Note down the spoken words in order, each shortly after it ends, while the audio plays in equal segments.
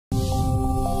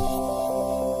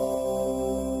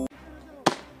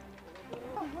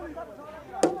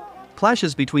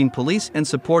Clashes between police and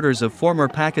supporters of former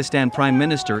Pakistan Prime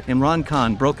Minister Imran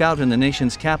Khan broke out in the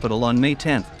nation's capital on May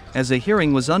 10, as a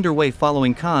hearing was underway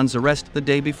following Khan's arrest the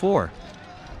day before.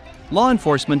 Law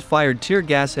enforcement fired tear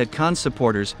gas at Khan's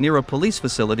supporters near a police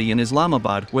facility in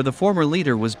Islamabad where the former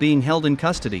leader was being held in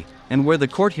custody, and where the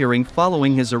court hearing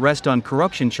following his arrest on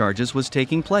corruption charges was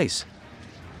taking place.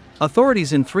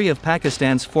 Authorities in 3 of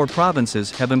Pakistan's 4 provinces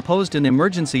have imposed an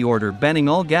emergency order banning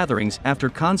all gatherings after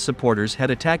Khan's supporters had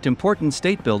attacked important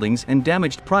state buildings and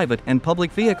damaged private and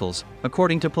public vehicles,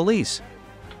 according to police.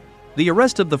 The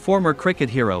arrest of the former cricket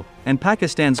hero, and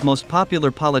Pakistan's most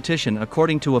popular politician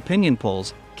according to opinion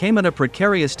polls, came at a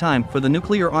precarious time for the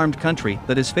nuclear-armed country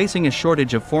that is facing a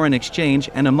shortage of foreign exchange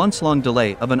and a months-long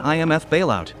delay of an IMF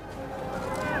bailout.